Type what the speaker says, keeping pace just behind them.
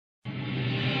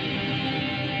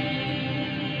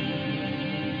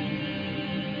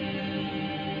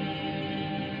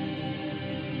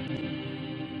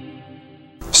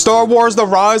Star Wars The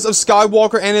Rise of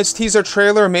Skywalker and its teaser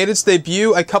trailer made its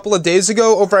debut a couple of days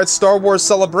ago over at Star Wars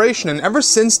Celebration, and ever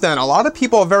since then, a lot of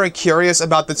people are very curious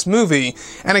about this movie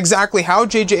and exactly how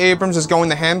J.J. Abrams is going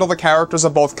to handle the characters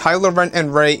of both Kylo Ren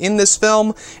and Rey in this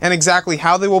film, and exactly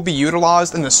how they will be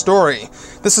utilized in the story.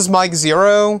 This is Mike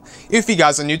Zero. If you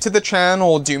guys are new to the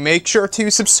channel, do make sure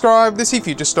to subscribe to see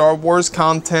future Star Wars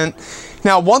content.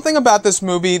 Now, one thing about this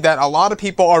movie that a lot of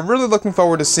people are really looking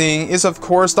forward to seeing is, of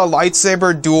course, the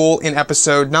lightsaber duel in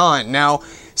Episode 9. Now,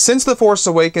 since The Force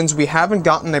Awakens, we haven't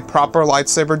gotten a proper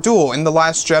lightsaber duel. In The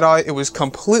Last Jedi, it was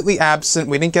completely absent.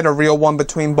 We didn't get a real one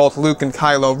between both Luke and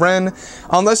Kylo Ren,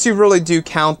 unless you really do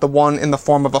count the one in the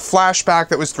form of a flashback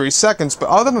that was 3 seconds. But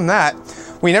other than that,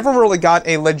 we never really got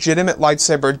a legitimate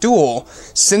lightsaber duel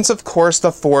since, of course,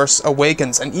 The Force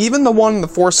Awakens. And even the one in The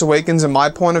Force Awakens, in my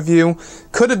point of view,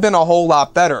 could have been a whole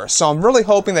lot better. So I'm really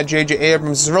hoping that J.J.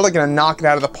 Abrams is really going to knock it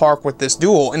out of the park with this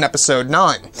duel in Episode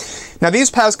 9. Now,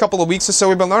 these past couple of weeks or so,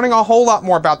 we've been learning a whole lot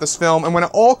more about this film, and when it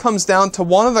all comes down to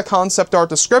one of the concept art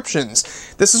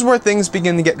descriptions, this is where things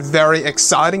begin to get very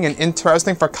exciting and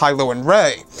interesting for Kylo and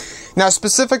Rey. Now,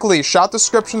 specifically, shot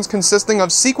descriptions consisting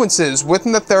of sequences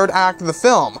within the third act of the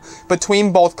film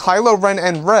between both Kylo Ren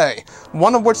and Rey,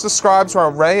 one of which describes where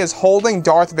Rey is holding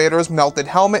Darth Vader's melted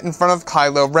helmet in front of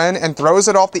Kylo Ren and throws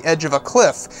it off the edge of a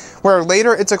cliff, where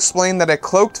later it's explained that a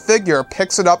cloaked figure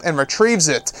picks it up and retrieves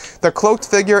it. The cloaked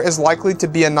figure is likely to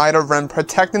be a Knight of Ren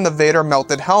protecting the Vader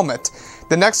melted helmet.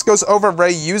 The next goes over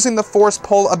Rey using the Force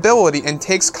Pull ability and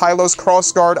takes Kylo's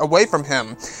crossguard away from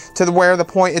him, to where the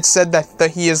point it's said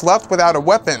that he is left without a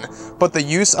weapon, but the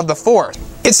use of the Force.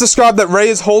 It's described that Rey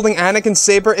is holding Anakin's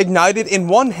saber ignited in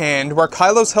one hand, where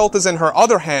Kylo's hilt is in her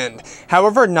other hand,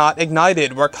 however not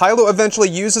ignited, where Kylo eventually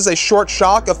uses a short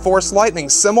shock of Force lightning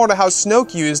similar to how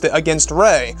Snoke used it against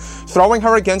Rey, throwing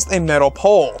her against a metal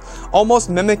pole, almost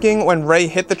mimicking when Rey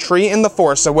hit the tree in The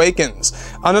Force Awakens.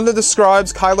 Another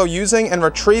describes Kylo using and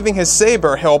retrieving his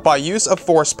saber hilt by use of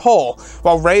Force Pull,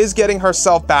 while Rey is getting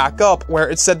herself back up, where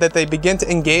it's said that they begin to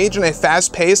engage in a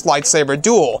fast-paced lightsaber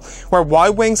duel, where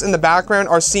Y-Wings in the background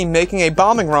are seen making a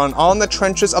bombing run on the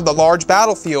trenches of the large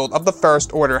battlefield of the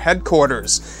First Order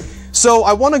headquarters. So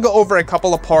I want to go over a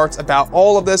couple of parts about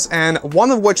all of this, and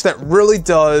one of which that really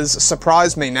does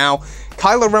surprise me. Now,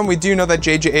 Kylo Ren, we do know that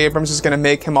J.J. Abrams is going to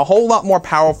make him a whole lot more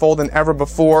powerful than ever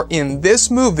before in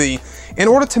this movie, in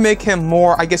order to make him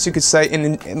more, I guess you could say,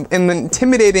 an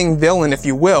intimidating villain, if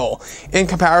you will, in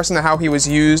comparison to how he was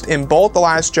used in both The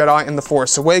Last Jedi and The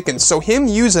Force Awakens. So him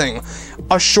using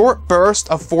a short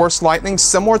burst of Force lightning,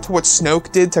 similar to what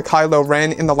Snoke did to Kylo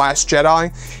Ren in The Last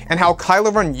Jedi, and how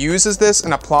Kylo Ren uses this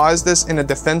and applies this in a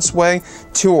defense way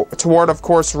toward, of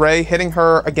course, Rey hitting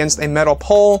her against a metal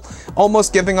pole,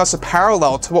 almost giving us a parallel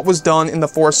to what was done in The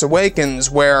Force Awakens,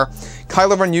 where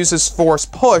Kylo Ren uses Force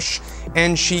Push,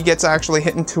 and she gets actually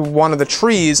hit into one of the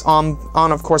trees on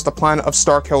of course, the planet of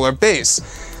Starkiller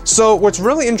Base. So what's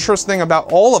really interesting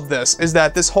about all of this is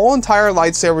that this whole entire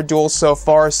lightsaber duel so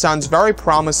far sounds very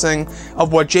promising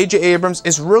of what J.J. Abrams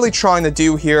is really trying to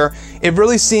do here. It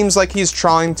really seems like he's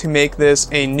trying to make this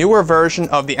a newer version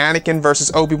of the Anakin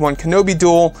versus Obi-Wan Kenobi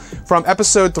duel from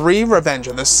Episode 3, Revenge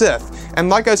of the Sith. And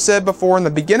like I said before in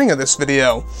the beginning of this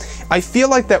video, I feel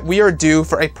like that we are due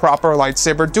for a proper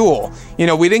lightsaber duel. You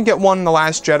know, we didn't get one in The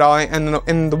Last Jedi,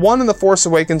 and the one in The Force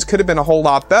Awakens could have been a whole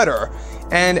lot better.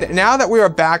 And now that we are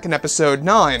back in Episode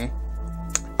 9,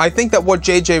 I think that what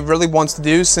JJ really wants to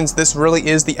do, since this really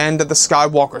is the end of the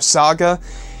Skywalker saga,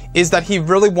 is that he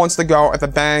really wants to go at the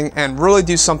bang and really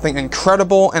do something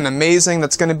incredible and amazing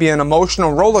that's going to be an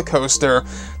emotional roller coaster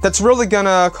that's really going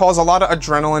to cause a lot of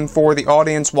adrenaline for the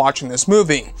audience watching this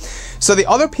movie. So the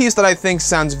other piece that I think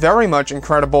sounds very much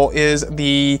incredible is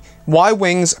the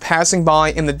Y-Wings passing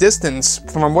by in the distance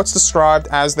from what's described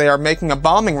as they are making a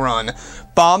bombing run,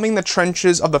 bombing the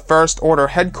trenches of the First Order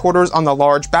headquarters on the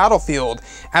large battlefield,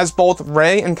 as both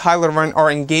Rey and Kylo Ren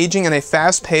are engaging in a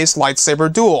fast-paced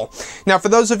lightsaber duel. Now, for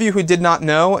those of you who did not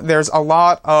know, there's a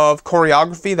lot of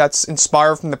choreography that's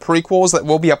inspired from the prequels that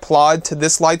will be applied to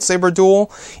this lightsaber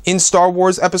duel in Star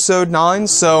Wars Episode 9,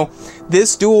 so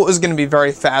this duel is going to be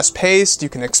very fast-paced. You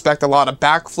can expect a lot of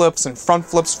backflips and front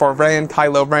flips for Rey and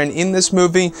Kylo Ren in this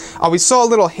movie. We saw a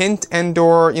little hint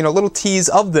and/or, little tease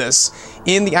of this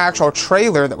in the actual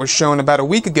trailer that was shown about a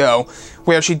week ago,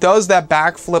 where she does that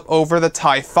backflip over the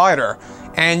TIE fighter.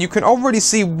 And you can already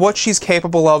see what she's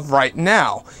capable of right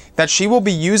now, that she will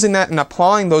be using that and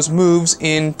applying those moves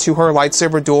into her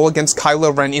lightsaber duel against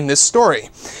Kylo Ren in this story.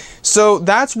 So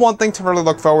that's one thing to really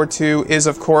look forward to is,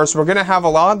 of course, we're going to have a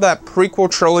lot of that prequel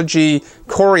trilogy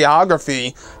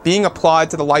choreography being applied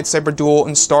to the lightsaber duel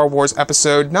in Star Wars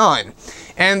Episode 9.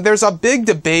 And there's a big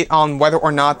debate on whether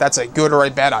or not that's a good or a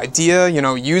bad idea. You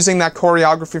know, using that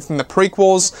choreography from the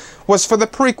prequels was for the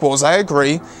prequels, I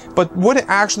agree. But would it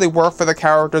actually work for the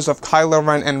characters of Kylo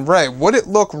Ren and Rey? Would it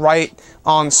look right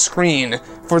on screen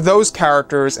for those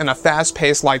characters in a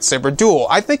fast-paced lightsaber duel?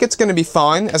 I think it's going to be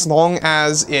fine as long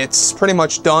as it's pretty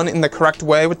much done in the correct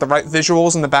way with the right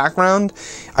visuals in the background.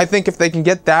 I think if they can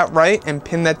get that right and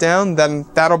pin that down, then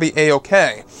that'll be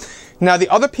a-okay. Now, the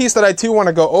other piece that I do want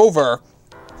to go over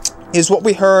is what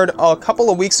we heard a couple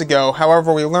of weeks ago,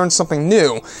 however we learned something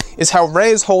new, is how Rey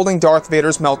is holding Darth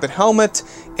Vader's melted helmet,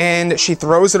 and she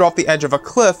throws it off the edge of a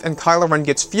cliff, and Kylo Ren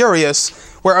gets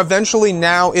furious, where eventually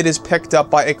now it is picked up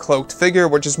by a cloaked figure,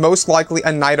 which is most likely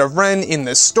a Knight of Ren in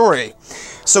this story.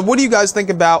 So what do you guys think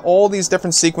about all these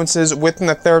different sequences within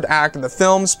the third act of the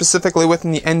film, specifically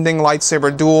within the ending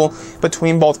lightsaber duel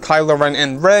between both Kylo Ren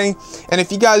and Rey? And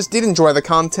if you guys did enjoy the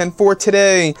content for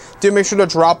today, do make sure to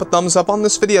drop a thumbs up on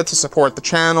this video to support the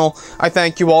channel. I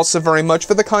thank you all so very much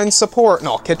for the kind support, and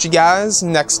I'll catch you guys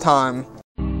next time.